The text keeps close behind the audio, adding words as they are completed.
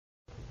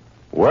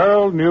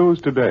World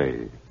News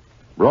Today,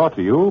 brought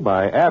to you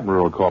by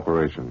Admiral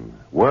Corporation,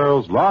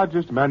 world's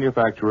largest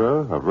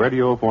manufacturer of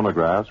radio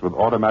phonographs with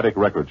automatic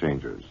record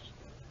changers.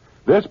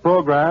 This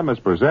program is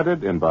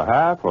presented in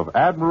behalf of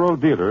Admiral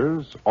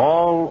dealers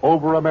all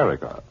over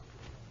America.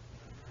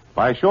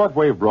 By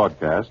shortwave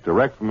broadcast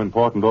direct from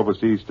important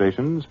overseas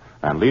stations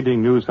and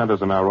leading news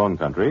centers in our own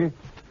country,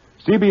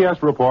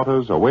 CBS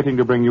reporters are waiting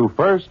to bring you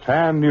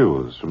first-hand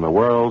news from the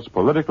world's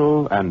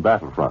political and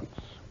battlefronts.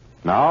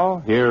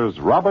 Now, here's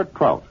Robert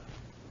Trout.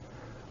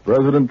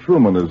 President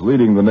Truman is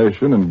leading the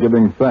nation in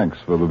giving thanks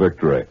for the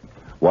victory.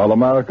 While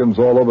Americans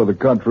all over the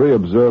country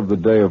observe the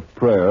day of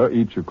prayer,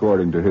 each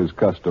according to his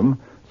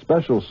custom,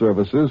 special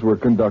services were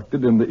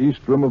conducted in the East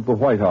Room of the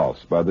White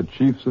House by the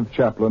chiefs of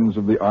chaplains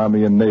of the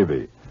Army and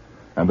Navy.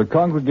 And the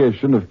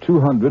congregation of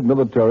 200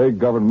 military,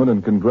 government,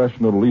 and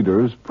congressional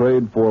leaders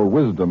prayed for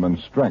wisdom and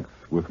strength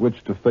with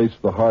which to face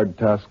the hard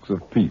tasks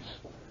of peace.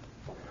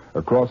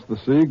 Across the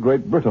sea,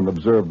 Great Britain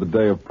observed the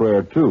day of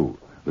prayer, too.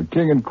 The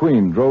King and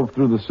Queen drove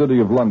through the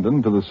city of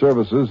London to the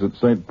services at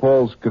St.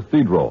 Paul's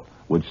Cathedral,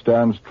 which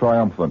stands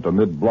triumphant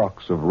amid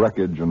blocks of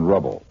wreckage and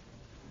rubble.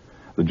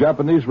 The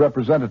Japanese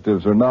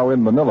representatives are now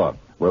in Manila,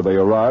 where they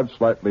arrived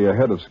slightly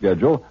ahead of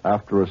schedule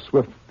after a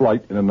swift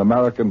flight in an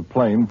American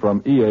plane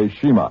from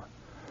Ie-Shima.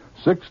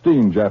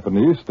 16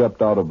 Japanese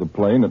stepped out of the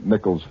plane at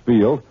Nichols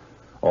Field,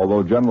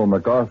 although General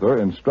MacArthur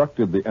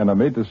instructed the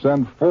enemy to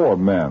send 4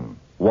 men,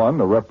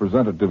 1 a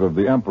representative of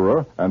the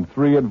Emperor, and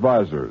 3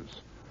 advisors.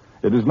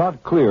 It is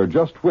not clear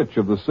just which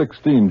of the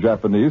 16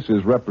 Japanese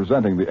is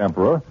representing the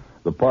Emperor.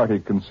 The party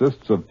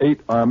consists of 8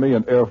 Army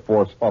and Air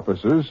Force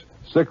officers,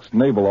 6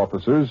 naval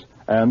officers,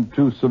 and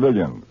 2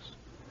 civilians.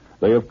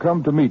 They have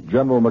come to meet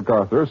General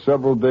MacArthur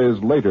several days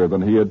later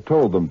than he had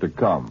told them to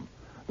come.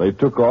 They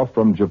took off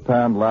from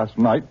Japan last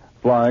night,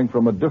 flying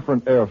from a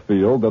different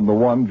airfield than the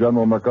one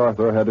General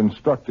MacArthur had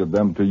instructed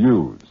them to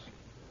use.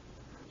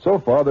 So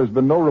far, there's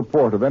been no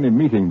report of any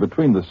meeting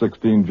between the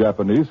 16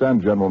 Japanese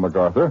and General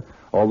MacArthur,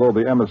 although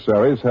the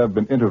emissaries have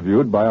been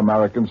interviewed by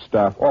American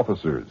staff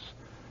officers.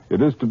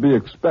 It is to be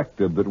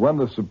expected that when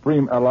the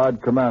Supreme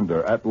Allied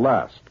Commander at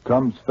last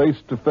comes face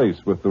to face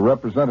with the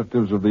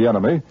representatives of the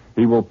enemy,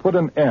 he will put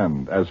an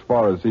end, as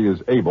far as he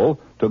is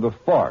able, to the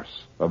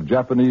farce of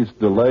Japanese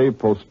delay,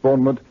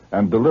 postponement,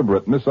 and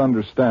deliberate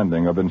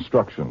misunderstanding of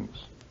instructions.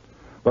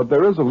 But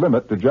there is a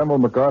limit to General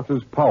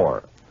MacArthur's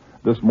power.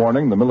 This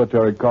morning, the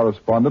military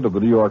correspondent of the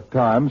New York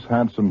Times,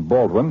 Hanson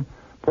Baldwin,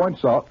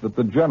 points out that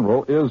the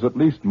general is at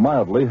least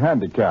mildly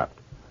handicapped.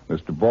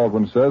 Mr.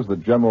 Baldwin says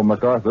that General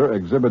MacArthur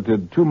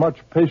exhibited too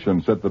much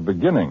patience at the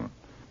beginning.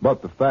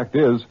 But the fact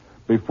is,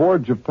 before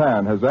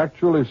Japan has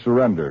actually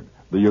surrendered,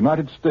 the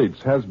United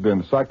States has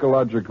been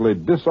psychologically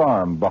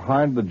disarmed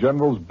behind the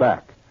general's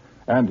back.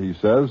 And, he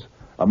says,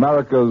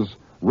 America's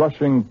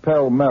rushing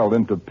pell-mell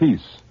into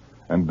peace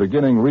and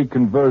beginning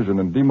reconversion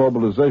and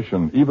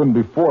demobilization even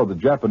before the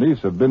Japanese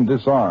have been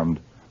disarmed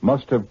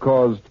must have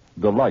caused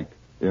delight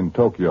in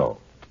Tokyo.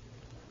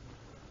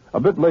 A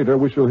bit later,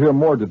 we shall hear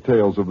more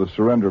details of the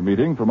surrender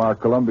meeting from our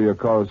Columbia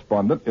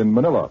correspondent in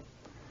Manila.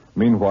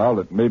 Meanwhile,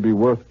 it may be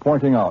worth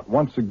pointing out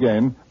once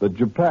again that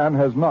Japan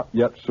has not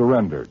yet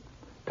surrendered.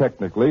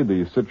 Technically,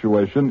 the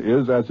situation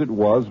is as it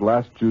was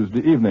last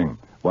Tuesday evening,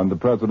 when the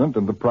President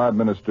and the Prime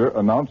Minister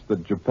announced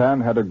that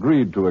Japan had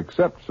agreed to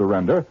accept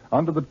surrender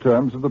under the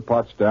terms of the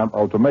Potsdam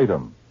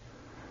Ultimatum.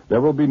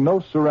 There will be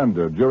no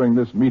surrender during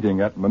this meeting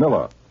at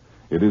Manila.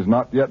 It is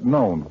not yet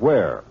known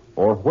where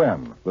or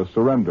when the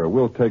surrender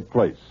will take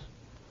place.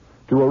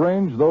 To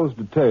arrange those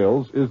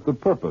details is the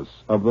purpose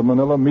of the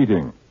Manila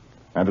meeting,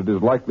 and it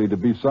is likely to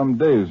be some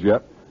days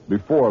yet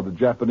before the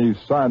Japanese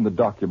sign the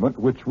document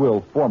which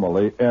will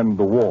formally end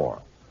the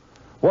war.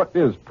 What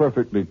is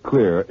perfectly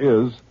clear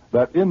is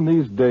that in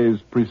these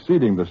days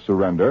preceding the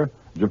surrender,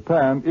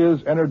 Japan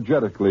is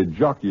energetically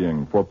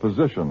jockeying for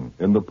position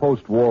in the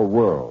post-war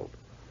world.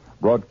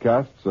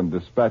 Broadcasts and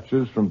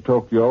dispatches from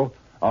Tokyo,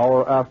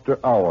 hour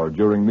after hour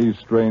during these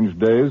strange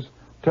days,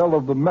 tell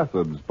of the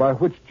methods by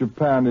which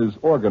Japan is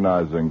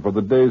organizing for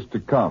the days to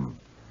come,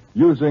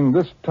 using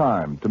this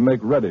time to make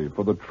ready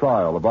for the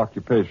trial of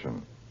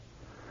occupation.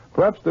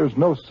 Perhaps there's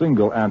no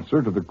single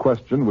answer to the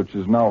question which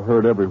is now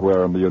heard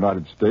everywhere in the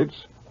United States: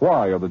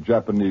 why are the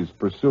Japanese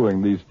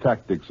pursuing these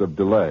tactics of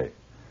delay?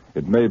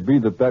 It may be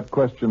that that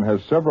question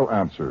has several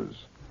answers.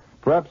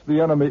 Perhaps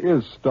the enemy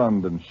is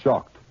stunned and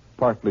shocked,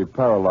 partly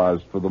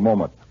paralyzed for the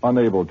moment,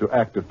 unable to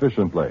act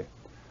efficiently.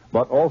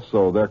 But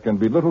also there can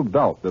be little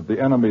doubt that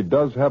the enemy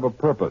does have a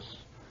purpose: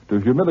 to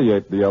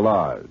humiliate the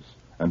Allies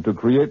and to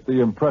create the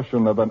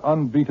impression of an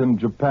unbeaten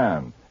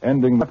Japan,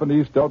 ending the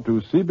Japanese out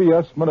to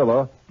CBS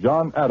Manila,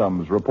 John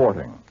Adams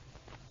reporting.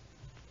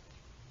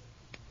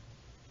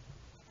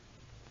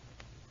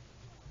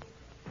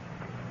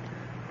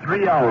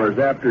 3 hours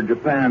after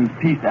Japan's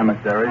peace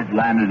emissaries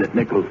landed at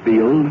Nichols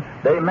Field,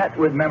 they met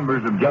with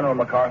members of General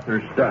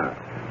MacArthur's staff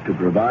to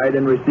provide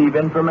and receive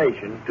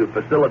information to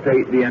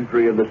facilitate the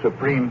entry of the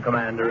Supreme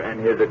Commander and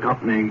his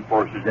accompanying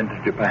forces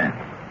into Japan.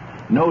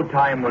 No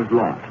time was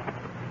lost.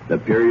 The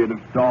period of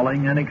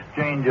stalling and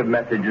exchange of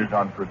messages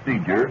on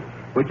procedure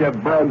which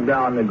have bogged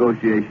down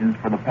negotiations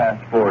for the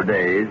past 4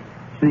 days,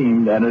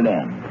 seemed at an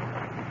end.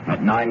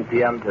 At 9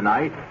 p.m.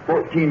 tonight,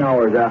 14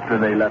 hours after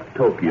they left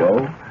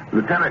Tokyo,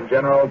 Lieutenant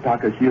General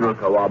Takashiro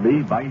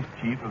Kawabe, Vice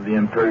Chief of the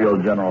Imperial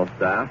General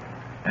Staff,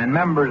 and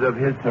members of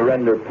his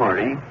surrender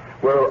party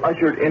were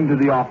ushered into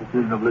the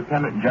offices of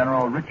Lieutenant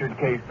General Richard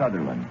K.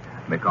 Sutherland,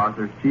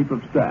 MacArthur's Chief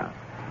of Staff,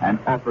 and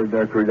offered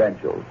their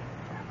credentials.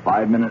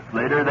 5 minutes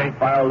later, they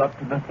filed up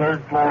to the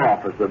third-floor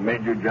office of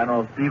Major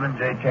General Stephen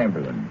J.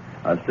 Chamberlain,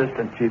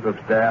 Assistant Chief of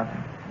Staff,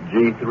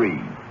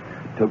 G3,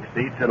 took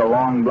seats at a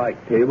long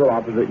black table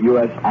opposite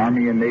U.S.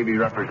 Army and Navy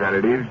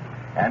representatives,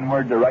 and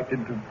were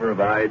directed to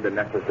provide the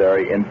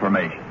necessary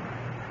information.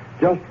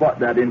 Just what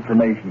that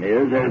information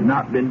is has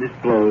not been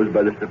disclosed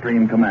by the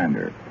Supreme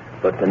Commander,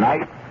 but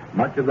tonight,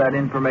 much of that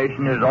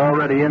information is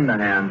already in the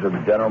hands of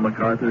General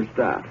MacArthur's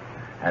staff,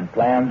 and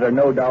plans are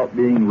no doubt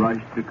being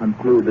rushed to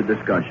conclude the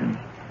discussions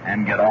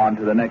and get on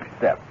to the next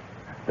step,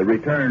 the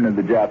return of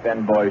the Jap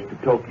envoys to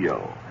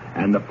Tokyo,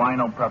 and the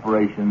final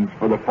preparations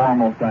for the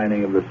formal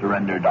signing of the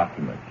surrender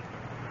documents,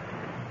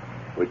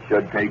 which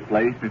should take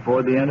place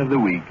before the end of the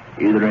week,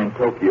 either in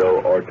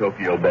Tokyo or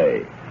Tokyo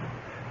Bay.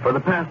 For the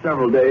past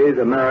several days,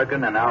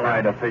 American and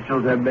Allied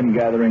officials have been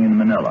gathering in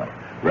Manila.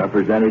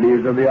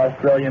 Representatives of the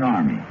Australian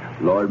Army,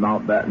 Lord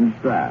Mountbatten's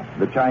staff,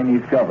 the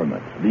Chinese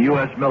government, the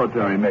U.S.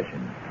 military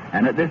mission,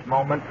 and at this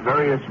moment,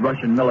 various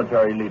Russian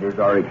military leaders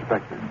are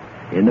expected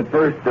in the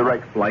first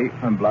direct flight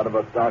from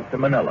Vladivostok to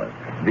Manila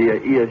via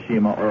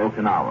Ieshima or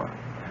Okinawa.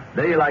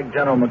 They, like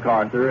General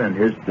MacArthur and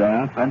his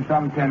staff, and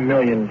some 10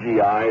 million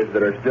GIs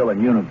that are still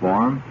in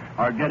uniform,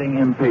 are getting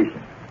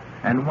impatient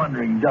and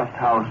wondering just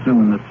how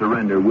soon the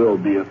surrender will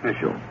be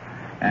official,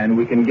 and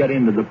we can get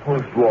into the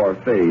post-war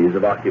phase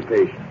of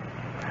occupation.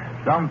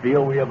 Some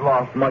feel we have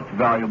lost much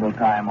valuable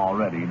time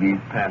already these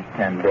past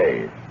 10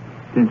 days,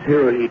 since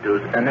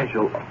Hirohito's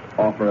initial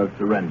offer of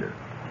surrender.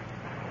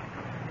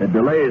 The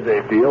delays,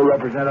 they feel,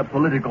 represent a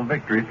political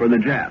victory for the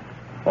Japs,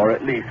 or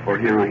at least for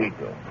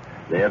Hirohito.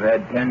 They have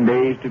had 10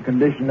 days to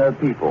condition their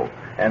people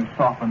and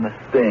soften the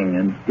sting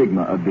and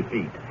stigma of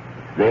defeat.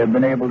 They have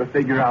been able to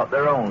figure out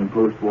their own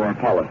post-war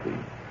policy.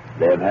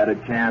 They have had a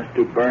chance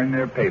to burn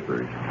their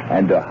papers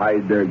and to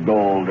hide their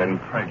gold and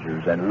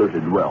treasures and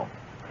looted wealth.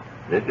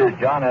 This is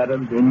John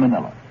Adams in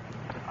Manila.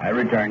 I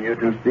return you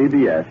to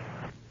CBS.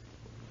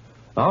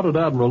 Out at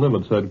Admiral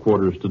Nimitz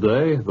headquarters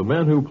today, the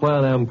men who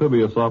plan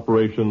amphibious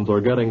operations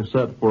are getting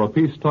set for a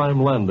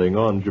peacetime landing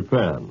on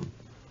Japan.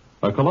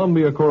 A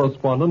Columbia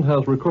correspondent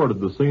has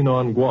recorded the scene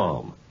on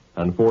Guam,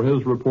 and for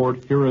his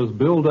report, here is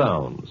Bill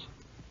Downs.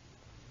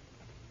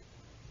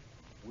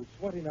 We're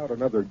sweating out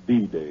another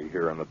D-Day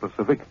here in the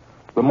Pacific,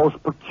 the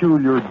most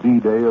peculiar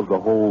D-Day of the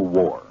whole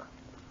war.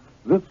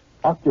 This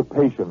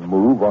occupation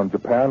move on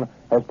Japan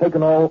has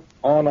taken on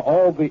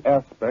all the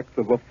aspects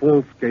of a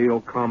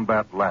full-scale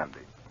combat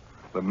landing.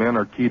 The men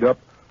are keyed up,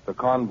 the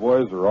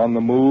convoys are on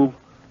the move,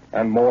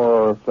 and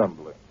more are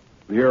assembling.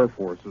 The Air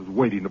Force is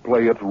waiting to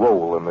play its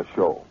role in the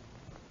show.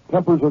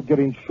 Tempers are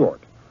getting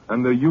short,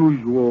 and the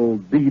usual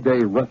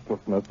D-Day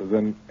restlessness is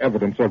in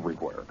evidence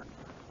everywhere.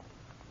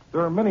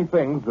 There are many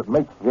things that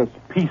make this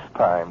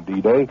peacetime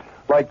D-Day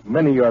like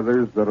many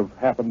others that have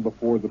happened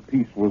before the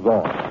peace was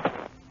on.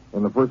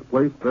 In the first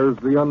place, there's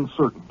the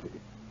uncertainty.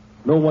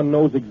 No one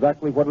knows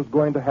exactly what is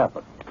going to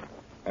happen.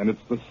 And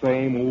it's the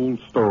same old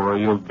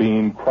story of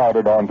being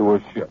crowded onto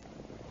a ship.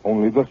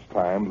 Only this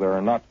time, there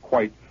are not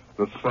quite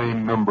the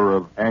same number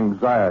of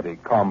anxiety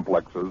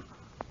complexes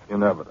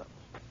in evidence.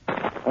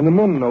 And the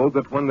men know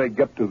that when they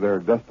get to their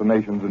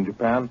destinations in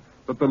Japan,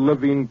 that the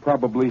living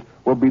probably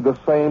will be the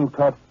same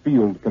tough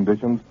field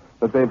conditions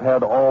that they've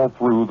had all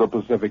through the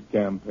Pacific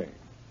campaign.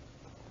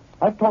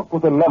 I've talked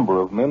with a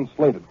number of men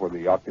slated for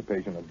the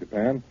occupation of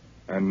Japan,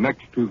 and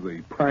next to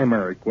the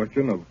primary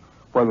question of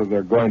whether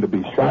they're going to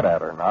be shot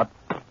at or not,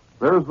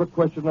 there's the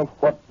question of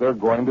what they're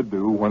going to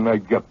do when they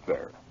get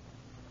there.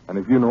 And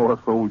if you know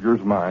a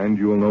soldier's mind,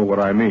 you'll know what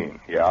I mean.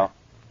 Yeah,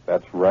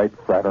 that's right,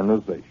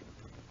 fraternization.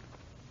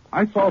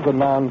 I saw the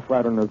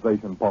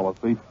non-fraternization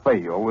policy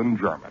fail in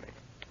Germany.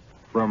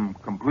 From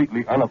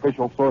completely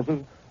unofficial sources,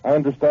 I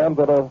understand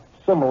that a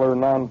similar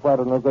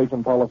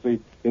non-fraternization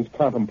policy is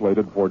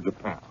contemplated for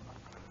Japan.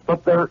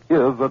 But there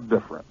is a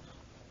difference.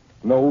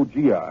 No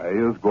GI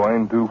is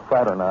going to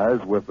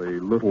fraternize with a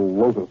little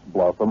lotus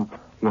blossom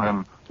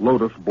when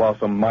lotus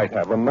blossom might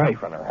have a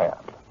knife in her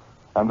hand.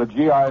 And the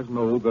GIs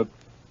know that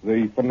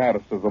the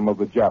fanaticism of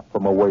the Jap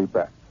from a way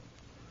back.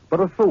 But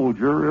a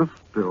soldier is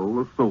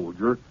still a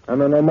soldier,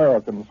 and an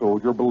American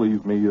soldier,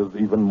 believe me, is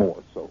even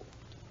more so.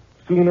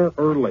 Sooner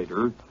or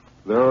later,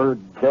 there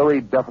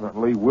very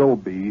definitely will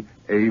be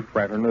a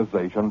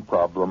fraternization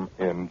problem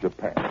in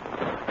Japan.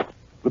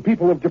 The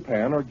people of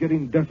Japan are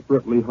getting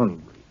desperately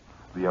hungry.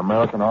 The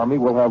American Army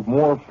will have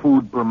more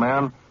food per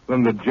man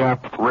than the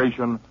Jap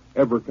ration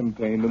ever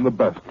contained in the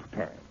best of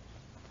times.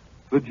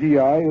 The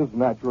GI is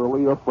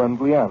naturally a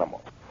friendly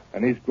animal,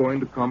 and he's going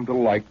to come to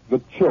like the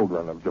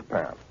children of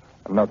Japan,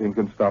 and nothing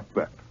can stop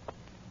that.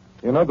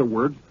 In other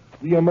words,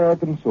 the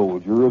American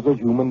soldier is a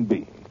human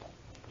being.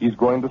 He's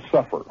going to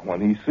suffer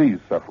when he sees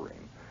suffering,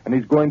 and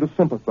he's going to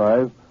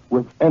sympathize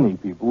with any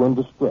people in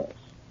distress.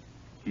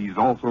 He's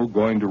also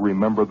going to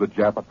remember the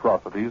Jap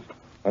atrocities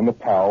and the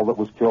pal that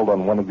was killed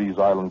on one of these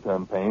island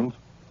campaigns,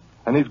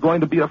 and he's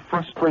going to be a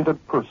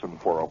frustrated person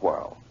for a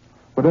while.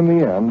 But in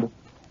the end,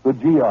 the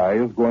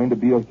GI is going to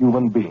be a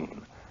human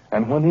being,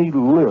 and when he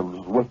lives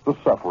with the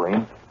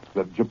suffering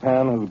that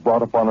Japan has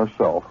brought upon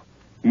herself,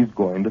 he's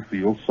going to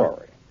feel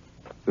sorry.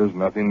 There's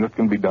nothing that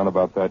can be done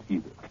about that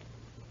either.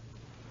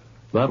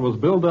 That was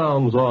Bill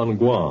Downs on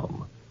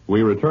Guam.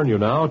 We return you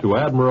now to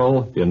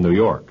Admiral in New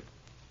York.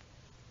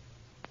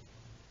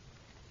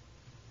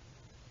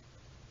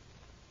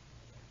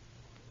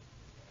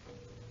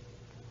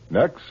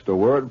 Next, a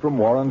word from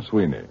Warren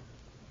Sweeney.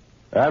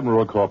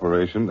 Admiral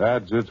Corporation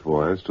adds its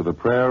voice to the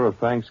prayer of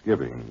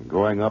thanksgiving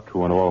going up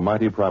to an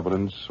almighty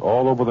providence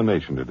all over the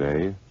nation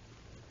today.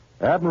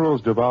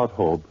 Admiral's devout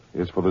hope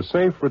is for the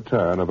safe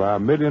return of our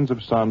millions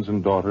of sons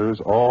and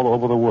daughters all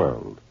over the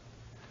world,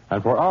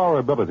 and for our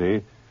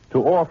ability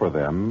to offer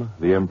them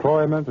the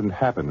employment and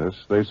happiness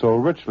they so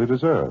richly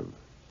deserve.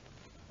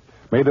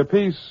 May the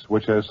peace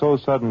which has so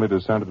suddenly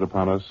descended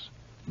upon us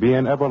be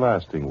an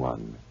everlasting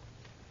one.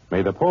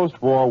 May the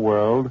post-war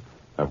world,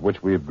 of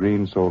which we have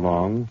dreamed so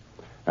long,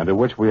 and of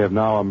which we have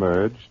now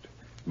emerged,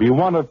 be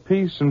one of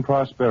peace and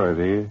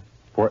prosperity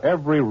for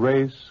every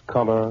race,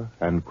 color,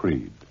 and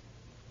creed.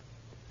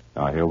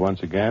 Now, here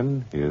once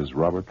again is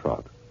Robert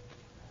Trout.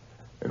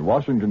 In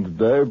Washington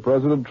today,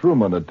 President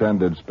Truman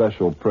attended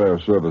special prayer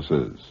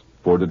services.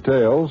 For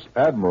details,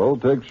 Admiral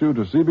takes you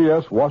to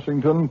CBS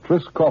Washington,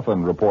 Tris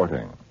Coffin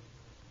reporting.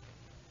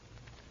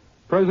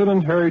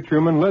 President Harry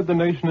Truman led the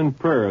nation in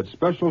prayer at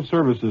special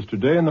services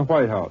today in the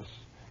White House.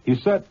 He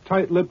sat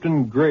tight-lipped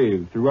and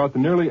grave throughout the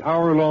nearly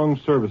hour-long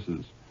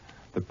services.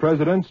 The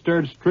president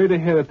stared straight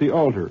ahead at the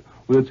altar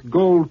with its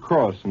gold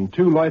cross and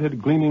two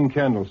lighted, gleaming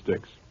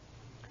candlesticks.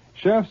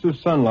 Shafts of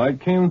sunlight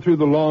came through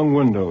the long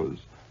windows,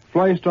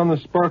 flashed on the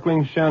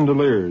sparkling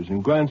chandeliers,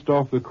 and glanced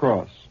off the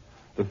cross.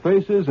 The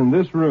faces in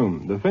this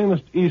room, the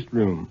famous East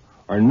Room,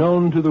 are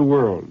known to the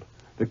world.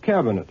 The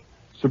Cabinet,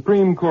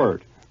 Supreme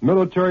Court,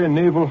 Military and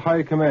Naval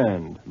High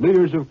Command,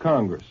 leaders of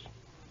Congress.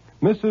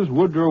 Mrs.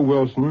 Woodrow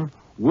Wilson,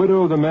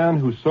 widow of the man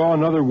who saw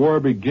another war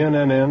begin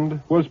and end,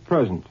 was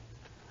present.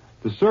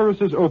 The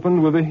services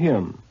opened with a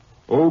hymn,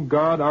 O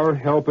God, our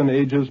help in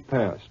ages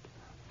past,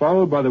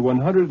 followed by the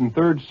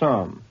 103rd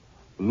Psalm.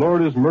 The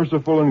Lord is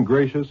merciful and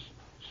gracious,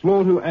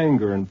 slow to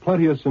anger and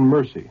plenteous in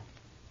mercy.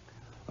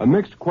 A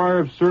mixed choir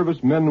of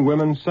service men and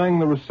women sang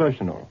the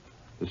recessional.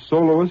 The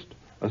soloist,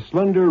 a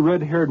slender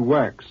red-haired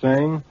wack,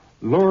 sang,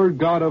 Lord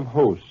God of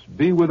hosts,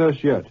 be with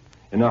us yet,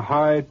 in a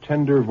high,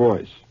 tender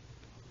voice.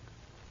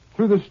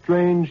 Through the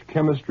strange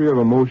chemistry of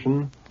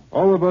emotion,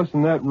 all of us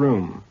in that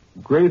room,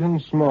 great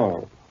and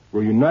small,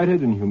 were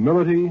united in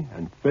humility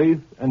and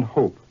faith and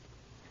hope.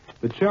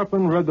 The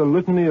chaplain read the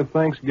litany of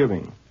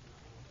thanksgiving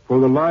for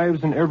the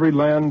lives in every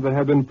land that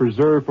have been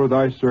preserved for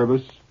thy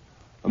service,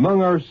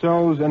 among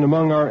ourselves and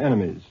among our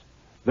enemies.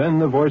 Then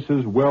the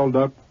voices welled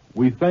up,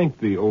 we thank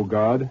thee, O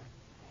God.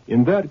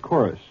 In that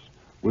chorus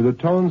were the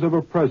tones of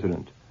a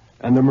president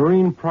and a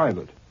Marine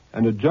private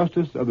and a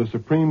justice of the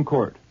Supreme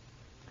Court.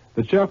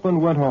 The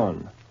chaplain went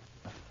on,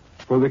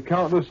 for the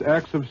countless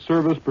acts of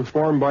service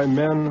performed by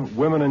men,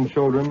 women, and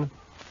children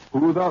who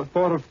without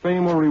thought of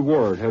fame or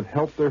reward have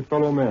helped their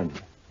fellow men.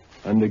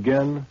 And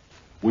again,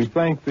 we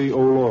thank thee, O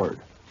Lord.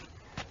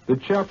 The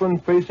chaplain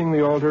facing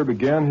the altar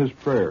began his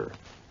prayer,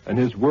 and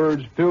his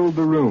words filled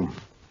the room.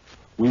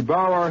 We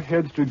bow our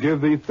heads to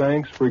give thee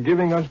thanks for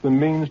giving us the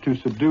means to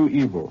subdue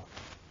evil.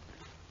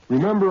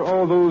 Remember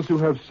all those who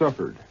have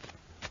suffered.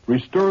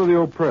 Restore the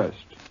oppressed.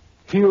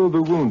 Heal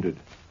the wounded.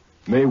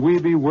 May we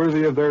be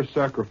worthy of their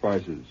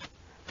sacrifices.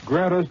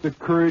 Grant us the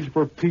courage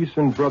for peace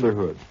and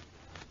brotherhood.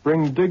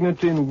 Bring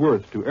dignity and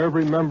worth to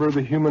every member of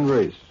the human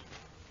race.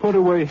 Put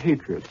away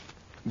hatred.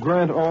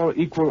 Grant all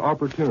equal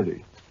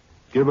opportunity.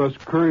 Give us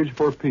courage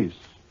for peace.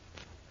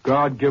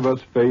 God, give us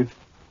faith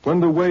when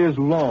the way is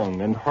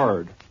long and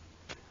hard.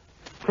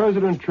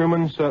 President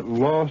Truman sat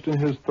lost in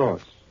his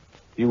thoughts.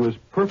 He was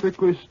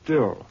perfectly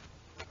still,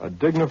 a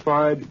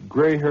dignified,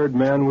 gray-haired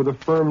man with a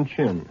firm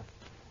chin.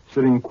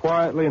 Sitting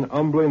quietly and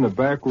humbly in the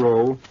back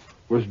row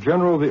was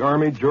General of the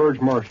Army George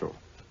Marshall.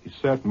 He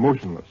sat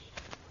motionless.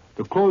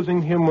 The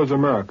closing hymn was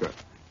America.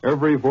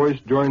 Every voice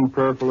joined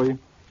prayerfully,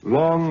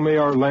 Long may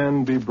our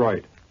land be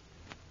bright.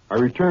 I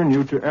return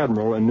you to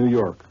Admiral in New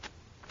York.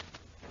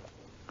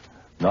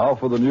 Now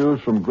for the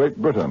news from Great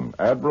Britain.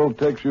 Admiral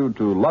takes you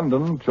to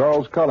London.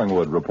 Charles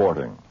Collingwood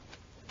reporting.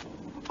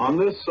 On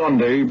this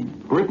Sunday,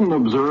 Britain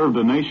observed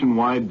a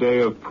nationwide day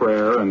of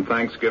prayer and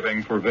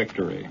thanksgiving for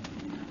victory.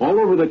 All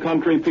over the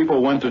country,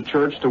 people went to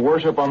church to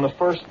worship on the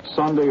first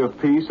Sunday of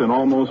peace in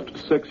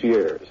almost 6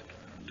 years.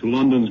 To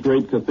London's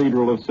great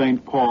cathedral of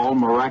St. Paul,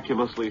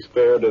 miraculously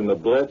spared in the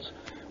Blitz,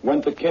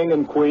 went the king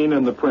and queen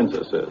and the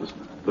princesses.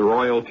 The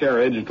royal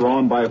carriage,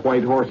 drawn by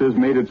white horses,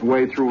 made its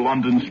way through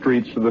London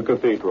streets to the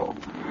cathedral.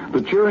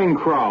 The cheering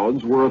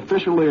crowds were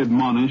officially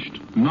admonished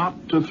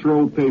not to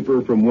throw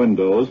paper from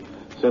windows,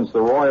 since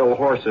the royal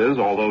horses,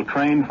 although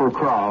trained for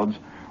crowds,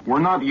 were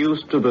not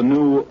used to the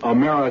new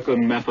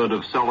American method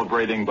of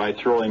celebrating by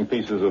throwing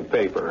pieces of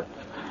paper.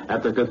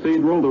 At the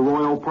cathedral, the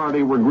royal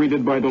party were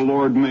greeted by the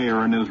Lord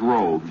Mayor in his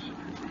robes,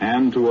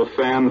 and to a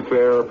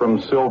fanfare from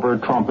silver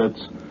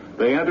trumpets,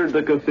 they entered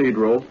the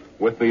cathedral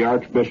with the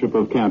Archbishop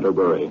of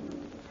Canterbury.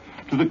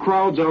 To the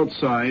crowds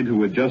outside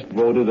who had just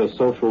voted a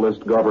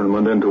socialist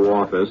government into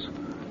office,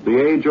 the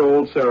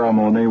age-old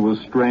ceremony was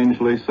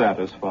strangely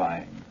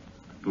satisfying.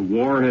 The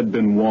war had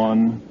been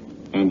won,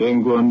 and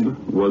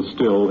England was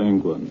still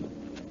England.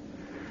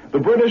 The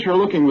British are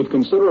looking with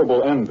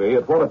considerable envy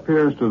at what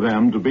appears to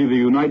them to be the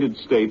United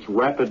States'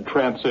 rapid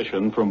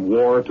transition from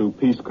war to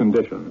peace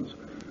conditions.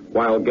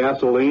 While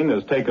gasoline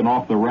is taken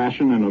off the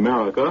ration in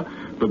America,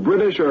 the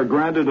British are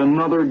granted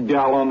another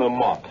gallon a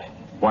month.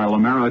 While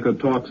America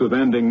talks of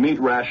ending meat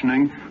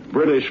rationing,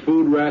 British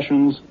food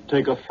rations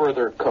take a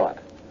further cut.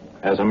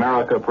 As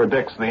America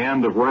predicts the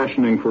end of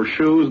rationing for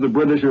shoes, the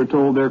British are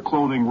told their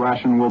clothing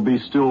ration will be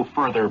still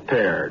further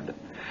pared.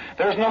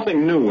 There's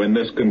nothing new in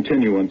this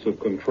continuance of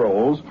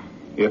controls.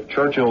 If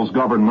Churchill's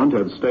government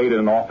had stayed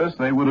in office,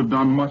 they would have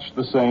done much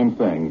the same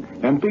thing.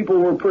 And people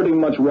were pretty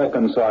much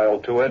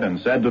reconciled to it and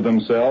said to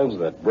themselves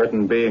that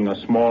Britain being a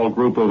small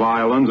group of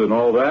islands and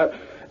all that,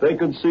 they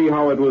could see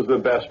how it was the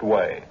best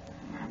way.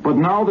 But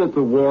now that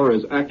the war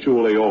is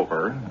actually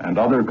over, and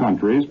other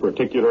countries,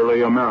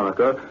 particularly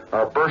America,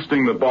 are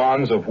bursting the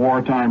bonds of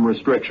wartime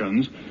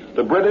restrictions,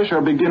 the British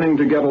are beginning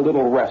to get a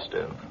little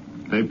restive.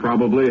 They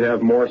probably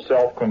have more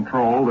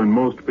self-control than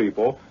most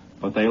people,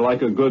 but they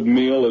like a good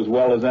meal as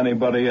well as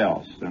anybody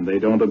else, and they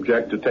don't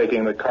object to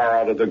taking the car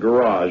out of the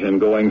garage and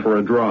going for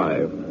a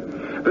drive.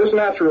 This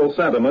natural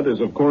sentiment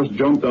is, of course,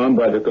 jumped on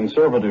by the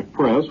conservative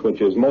press,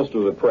 which is most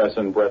of the press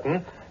in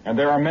Britain, and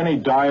there are many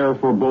dire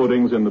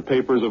forebodings in the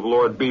papers of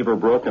Lord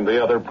Beaverbrook and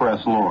the other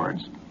press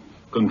lords.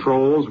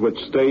 Controls which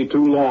stay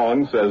too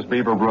long, says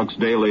Beaverbrook's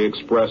Daily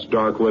Express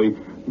darkly,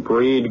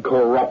 breed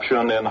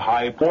corruption in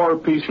more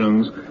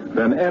nations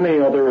than any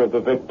other of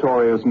the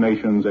victorious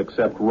nations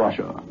except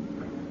Russia.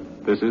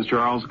 This is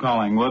Charles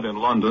Collingwood in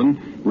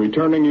London,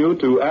 returning you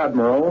to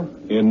Admiral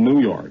in New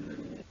York.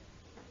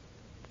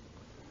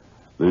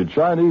 The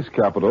Chinese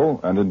capital,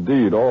 and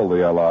indeed all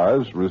the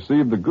Allies,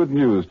 received the good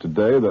news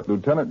today that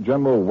Lieutenant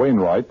General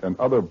Wainwright and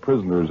other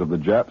prisoners of the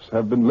Japs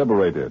have been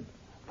liberated.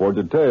 For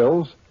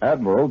details,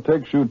 Admiral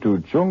takes you to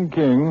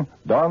Chungking,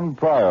 Don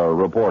Pryor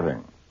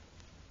reporting.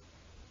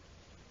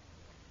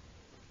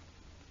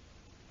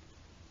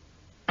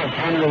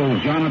 Admiral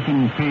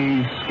Jonathan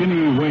P.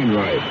 Skinny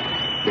Wainwright,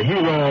 the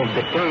hero of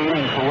Bataan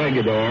and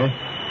Corregidor,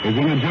 is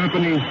in a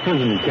Japanese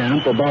prison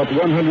camp about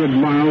 100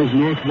 miles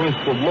northwest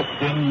of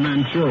Mukden,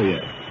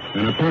 Manchuria,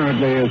 and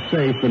apparently is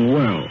safe and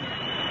well.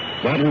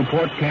 That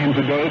report came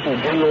today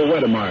to General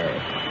Wedemeyer,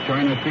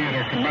 China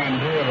Theater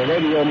commander, of a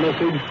radio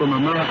message from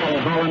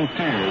American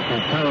volunteers who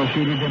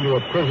parachuted into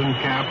a prison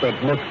camp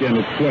at Mukden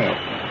itself.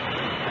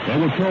 They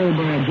were told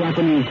by a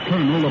Japanese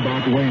colonel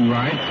about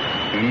Wainwright,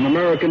 and an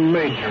American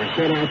major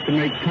set out to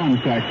make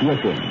contact with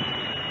him.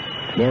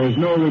 There is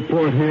no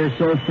report here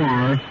so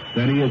far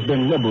that he has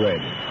been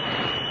liberated.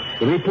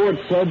 The report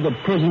said the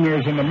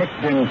prisoners in the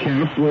Mukden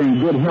camp were in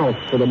good health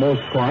for the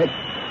most part,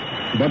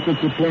 but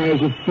that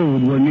supplies of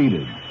food were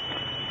needed.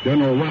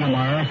 General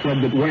Wedemeyer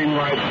said that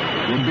Wainwright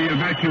would be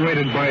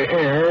evacuated by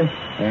air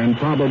and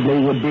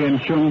probably would be in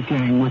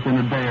Chungking within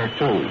a day or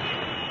two.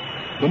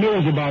 The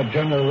news about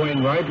General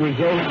Wainwright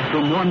resulted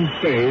from one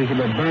phase of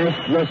a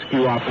vast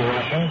rescue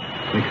operation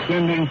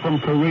extending from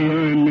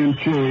Korea and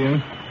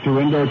Manchuria to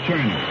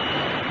Indochina.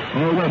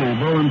 Already,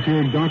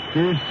 volunteer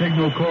doctors,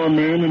 signal corps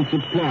men, and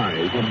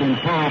supplies have been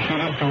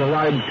parachuted to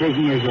allied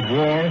prisoners of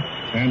war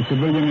and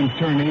civilian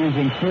internees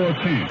in 4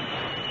 camps: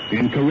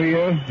 in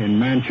Korea, in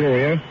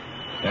Manchuria,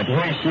 at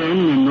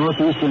Huaixin in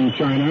northeastern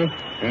China,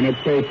 and at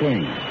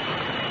Peiping.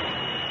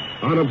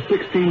 Out of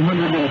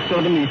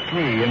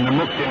 1,673 in the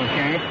Mukden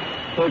camp,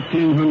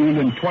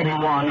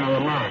 1,321 are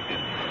American,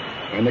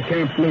 and the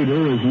camp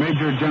leader is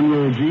Major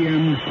General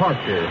G.M.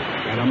 Parker,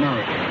 an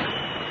American.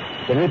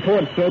 The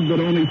report said that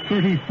only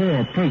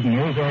 34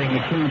 prisoners are in the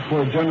camp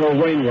where General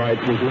Wainwright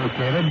was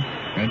located,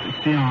 at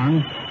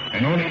Xi'an,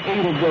 and only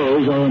 8 of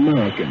those are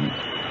Americans.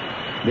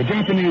 The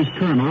Japanese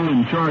colonel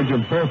in charge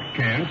of both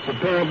camps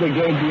apparently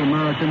gave the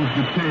Americans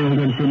detailed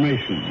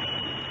information.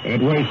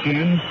 At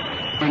Huaixin,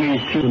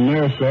 Chinese troops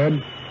there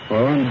said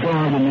are on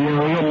guard in the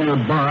area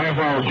nearby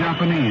while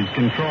Japanese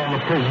control the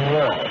prison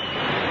wall.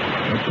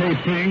 At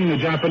Peiping, the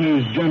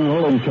Japanese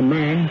general in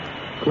command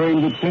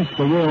claimed that since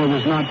the war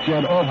was not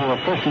yet over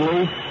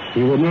officially,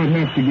 he would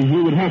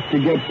have to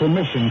get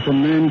permission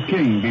from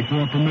Nanking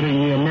before permitting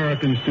the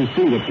Americans to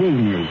see the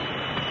prisoners.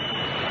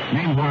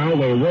 Meanwhile,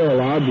 they were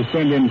allowed to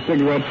send in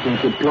cigarettes and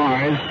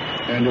supplies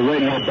and to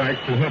radio back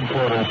to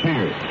headquarters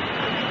here.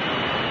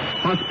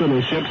 Hospital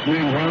ships,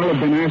 meanwhile, have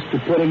been asked to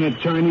put in at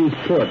Chinese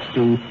ports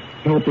to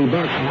help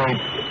evacuate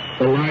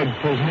Allied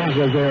prisoners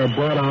as they are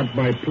brought out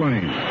by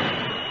plane.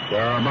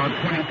 There are about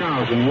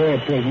 20,000 war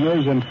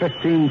prisoners and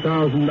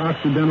 15,000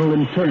 Occidental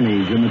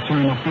internees in the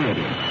China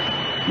Theater.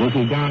 This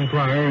is Don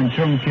Pryor in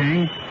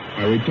Chungking.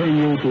 I return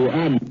you to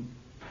Admiral.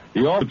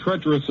 He ordered the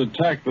treacherous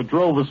attack that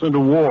drove us into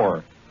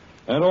war,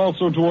 and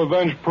also to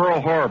avenge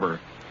Pearl Harbor.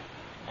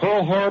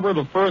 Pearl Harbor,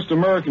 the first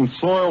American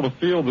soil to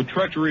feel the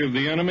treachery of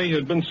the enemy,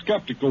 had been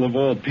skeptical of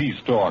all peace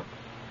talk.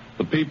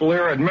 The people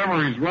here had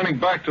memories running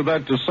back to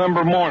that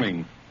December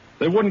morning.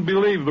 They wouldn't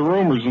believe the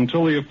rumors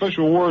until the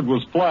official word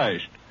was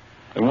flashed.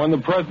 And when the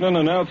president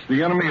announced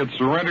the enemy had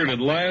surrendered at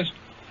last,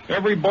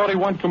 everybody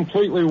went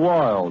completely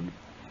wild.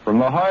 From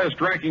the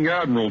highest-ranking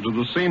admiral to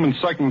the seaman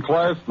second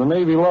class, the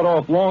Navy let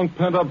off long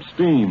pent-up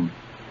steam.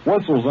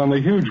 Whistles on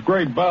the huge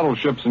great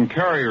battleships and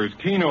carriers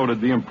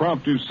keynoted the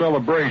impromptu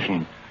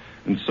celebration,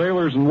 and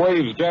sailors and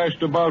waves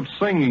dashed about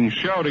singing,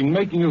 shouting,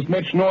 making as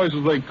much noise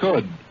as they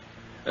could.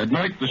 At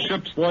night, the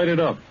ships lighted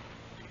up.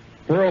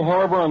 Pearl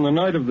Harbor on the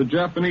night of the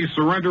Japanese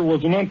surrender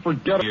was an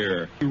unforgettable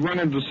year. You run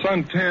into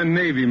suntan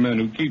Navy men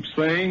who keep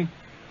saying,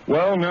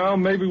 well, now,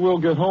 maybe we'll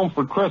get home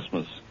for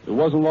Christmas. It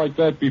wasn't like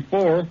that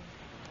before.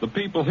 The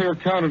people here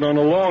counted on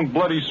a long,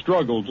 bloody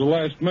struggle to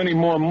last many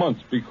more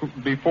months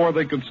before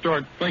they could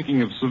start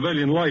thinking of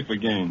civilian life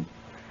again.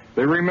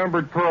 They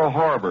remembered Pearl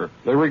Harbor.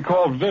 They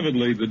recalled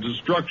vividly the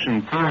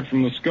destruction poured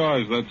from the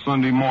skies that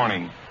Sunday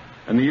morning,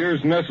 and the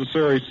years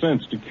necessary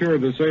since to cure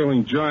this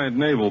ailing giant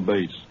naval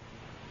base.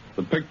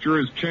 The picture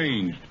has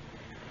changed.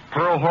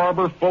 Pearl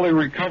Harbor, fully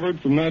recovered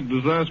from that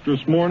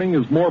disastrous morning,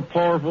 is more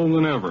powerful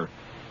than ever.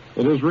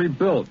 It is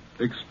rebuilt,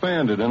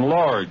 expanded,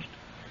 enlarged.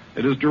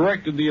 It has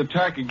directed the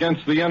attack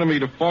against the enemy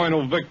to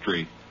final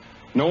victory.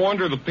 No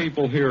wonder the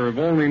people here have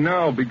only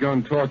now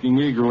begun talking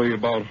eagerly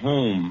about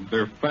home,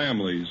 their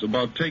families,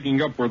 about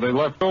taking up where they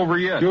left over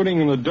yet.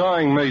 Shooting and the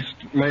dying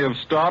may have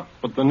stopped,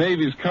 but the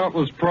Navy's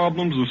countless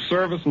problems of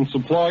service and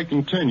supply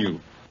continue.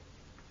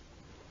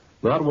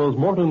 That was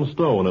Morton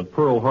Stone at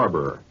Pearl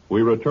Harbor.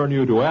 We return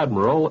you to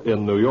Admiral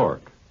in New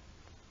York.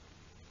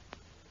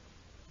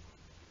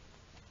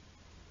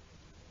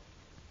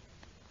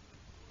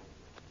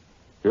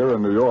 Here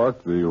in New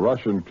York, the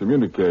Russian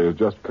communique is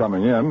just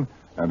coming in,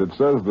 and it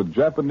says that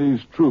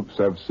Japanese troops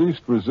have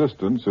ceased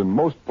resistance in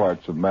most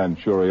parts of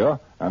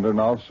Manchuria and are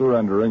now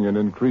surrendering in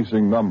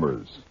increasing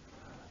numbers.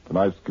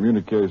 Tonight's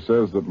communique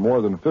says that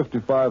more than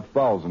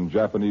 55,000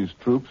 Japanese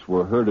troops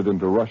were herded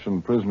into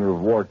Russian prisoner of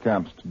war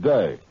camps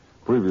today.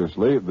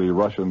 Previously, the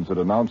Russians had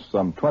announced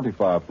some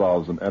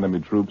 25,000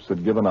 enemy troops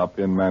had given up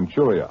in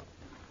Manchuria.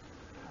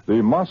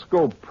 The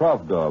Moscow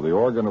Pravda, the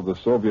organ of the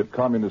Soviet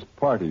Communist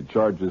Party,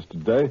 charges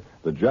today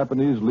that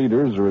Japanese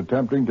leaders are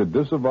attempting to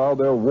disavow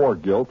their war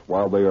guilt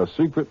while they are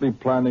secretly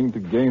planning to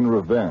gain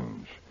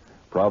revenge.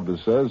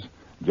 Pravda says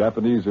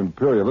Japanese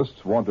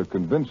imperialists want to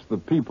convince the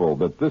people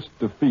that this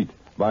defeat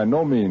by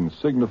no means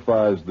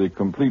signifies the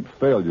complete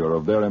failure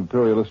of their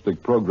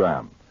imperialistic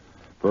program.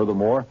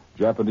 Furthermore,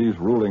 Japanese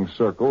ruling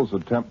circles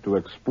attempt to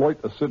exploit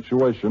a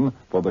situation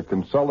for the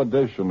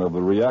consolidation of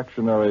the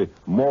reactionary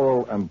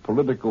moral and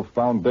political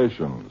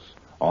foundations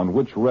on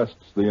which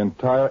rests the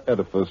entire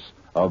edifice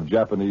of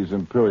Japanese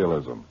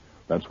imperialism.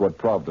 That's what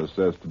Pravda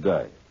says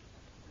today.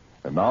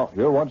 And now,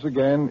 here once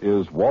again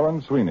is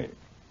Warren Sweeney.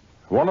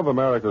 One of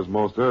America's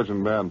most urgent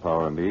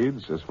manpower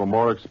needs is for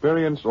more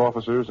experienced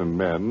officers and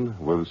men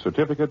with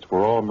certificates for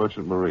all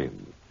merchant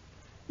marine.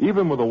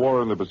 Even with the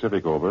war in the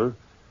Pacific over,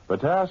 the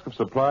task of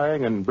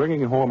supplying and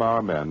bringing home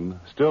our men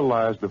still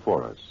lies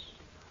before us.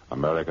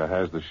 America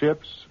has the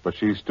ships, but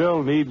she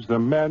still needs the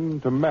men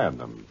to man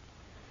them.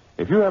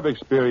 If you have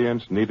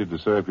experience needed to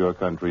serve your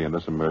country in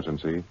this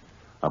emergency,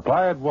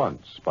 apply at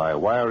once by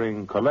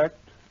wiring Collect,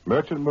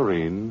 Merchant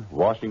Marine,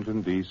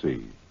 Washington,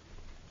 D.C.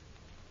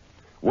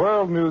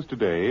 World News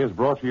Today is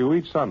brought to you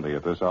each Sunday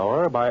at this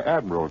hour by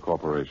Admiral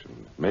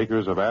Corporation,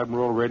 makers of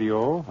Admiral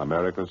Radio,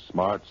 America's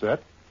Smart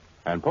Set,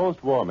 and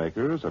post-war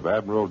makers of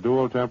Admiral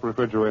dual-temp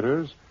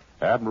refrigerators,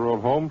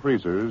 Admiral home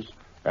freezers,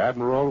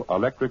 Admiral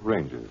electric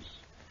ranges.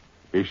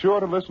 Be sure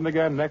to listen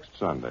again next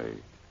Sunday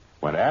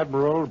when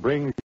Admiral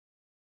brings